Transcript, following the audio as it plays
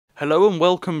Hello and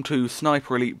welcome to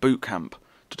Sniper Elite Bootcamp.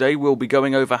 Today we'll be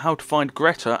going over how to find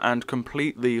Greta and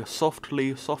complete the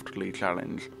Softly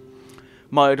challenge.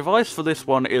 My advice for this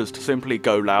one is to simply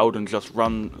go loud and just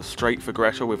run straight for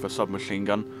Greta with a submachine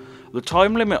gun. The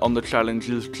time limit on the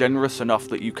challenge is generous enough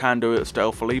that you can do it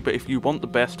stealthily, but if you want the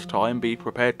best time, be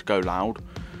prepared to go loud.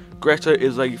 Greta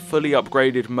is a fully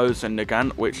upgraded Mosin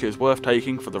Nagant, which is worth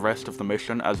taking for the rest of the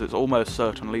mission, as it's almost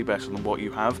certainly better than what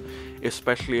you have,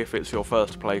 especially if it's your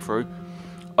first playthrough.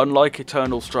 Unlike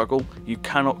Eternal Struggle, you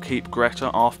cannot keep Greta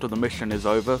after the mission is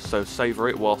over, so savour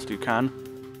it whilst you can.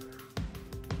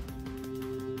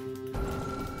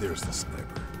 There's the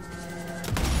sniper.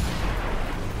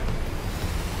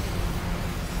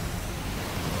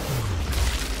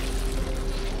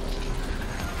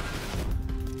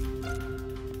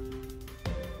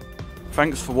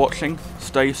 Thanks for watching,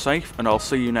 stay safe, and I'll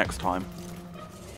see you next time.